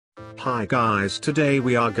Hi guys, today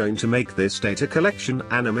we are going to make this data collection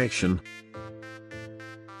animation.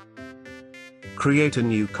 Create a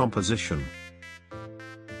new composition.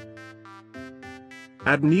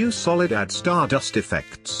 Add new solid, add Stardust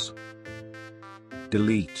effects.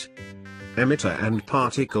 Delete emitter and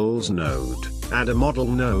particles node, add a model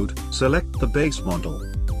node, select the base model.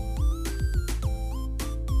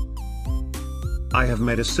 I have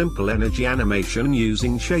made a simple energy animation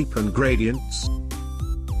using shape and gradients.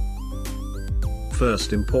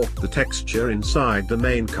 First import the texture inside the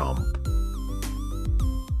main comp.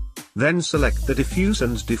 Then select the diffuse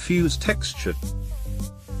and diffuse texture.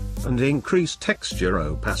 And increase texture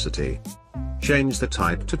opacity. Change the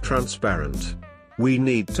type to transparent. We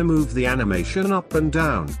need to move the animation up and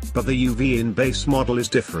down, but the UV in base model is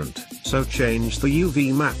different, so change the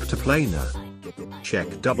UV map to planar.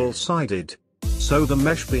 Check double-sided, so the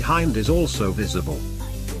mesh behind is also visible.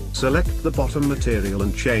 Select the bottom material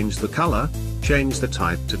and change the color, change the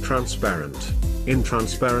type to transparent. In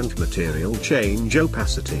transparent material, change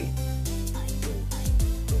opacity.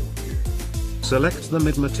 Select the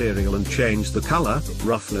mid material and change the color,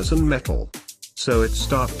 roughness and metal. So it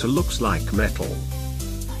start to looks like metal.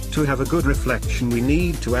 To have a good reflection we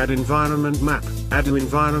need to add environment map, add to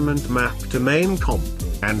environment map to main comp,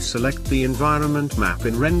 and select the environment map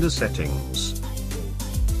in render settings.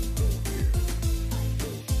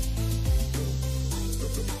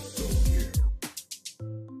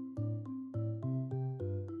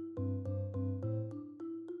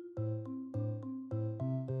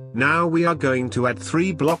 Now we are going to add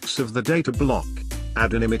 3 blocks of the data block.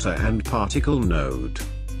 Add an emitter and particle node.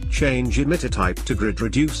 Change emitter type to grid,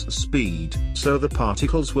 reduce speed, so the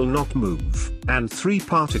particles will not move. And 3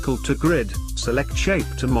 particle to grid, select shape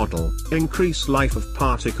to model, increase life of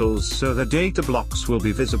particles so the data blocks will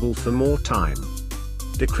be visible for more time.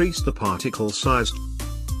 Decrease the particle size.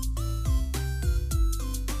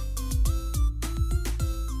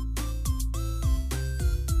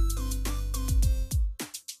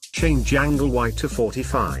 Change angle Y to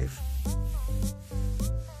 45.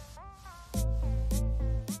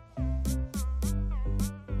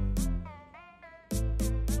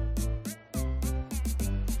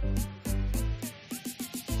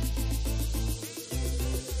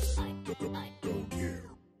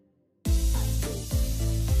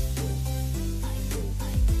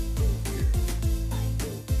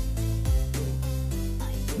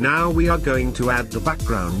 Now we are going to add the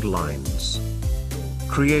background lines.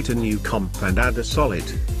 Create a new comp and add a solid.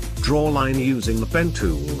 Draw line using the pen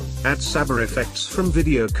tool, add Saber effects from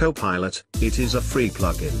Video Copilot, it is a free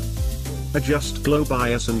plugin. Adjust glow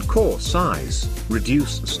bias and core size,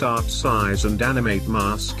 reduce start size and animate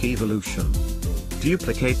mask evolution.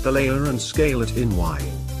 Duplicate the layer and scale it in Y.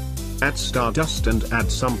 Add Stardust and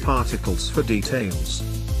add some particles for details.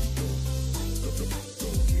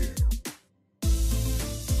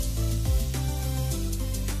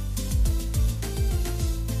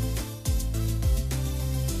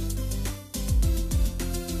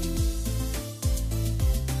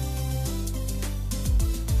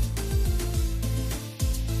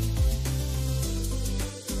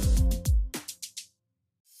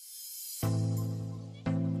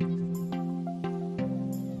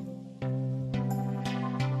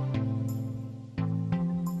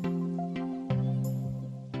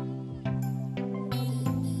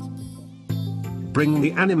 Bring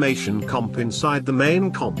the animation comp inside the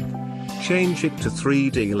main comp. Change it to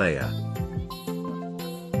 3D layer.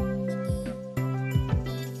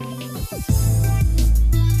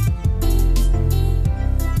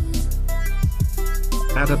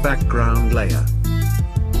 Add a background layer.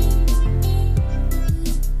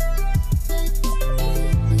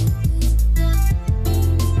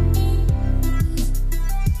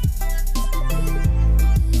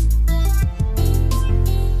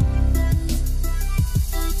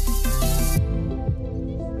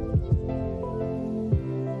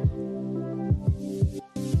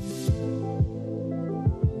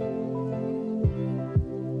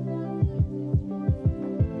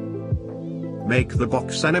 Make the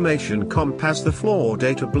box animation comp as the floor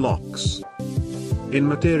data blocks. In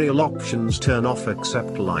material options, turn off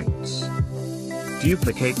accept lights.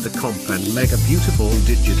 Duplicate the comp and make a beautiful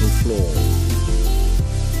digital floor.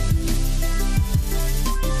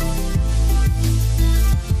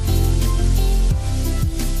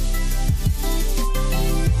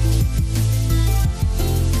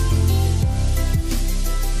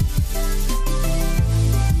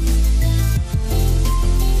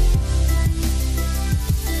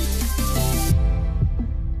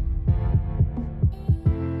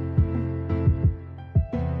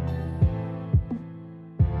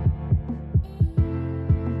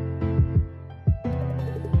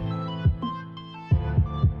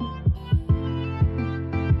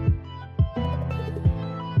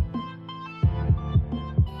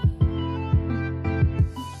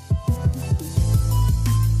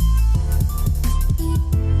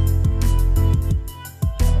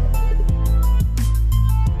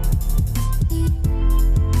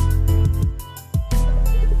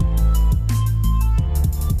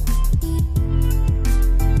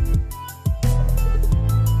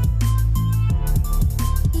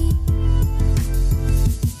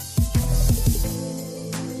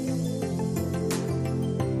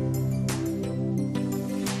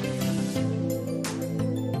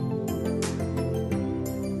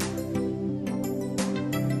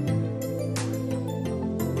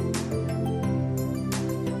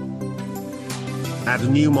 Add a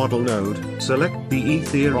new model node, select the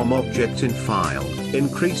Ethereum object in File,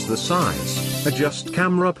 increase the size, adjust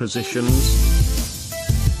camera positions.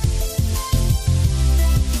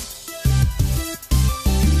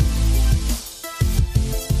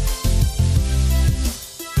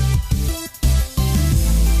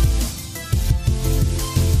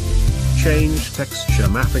 Change texture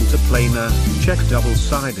mapping to planar, check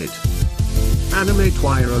double-sided. Animate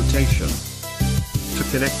Y rotation. To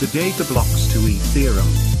connect the data blocks to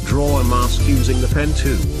Ethereum, draw a mask using the pen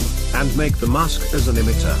tool, and make the mask as an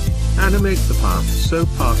emitter. Animate the path so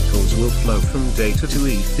particles will flow from data to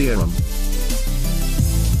Ethereum.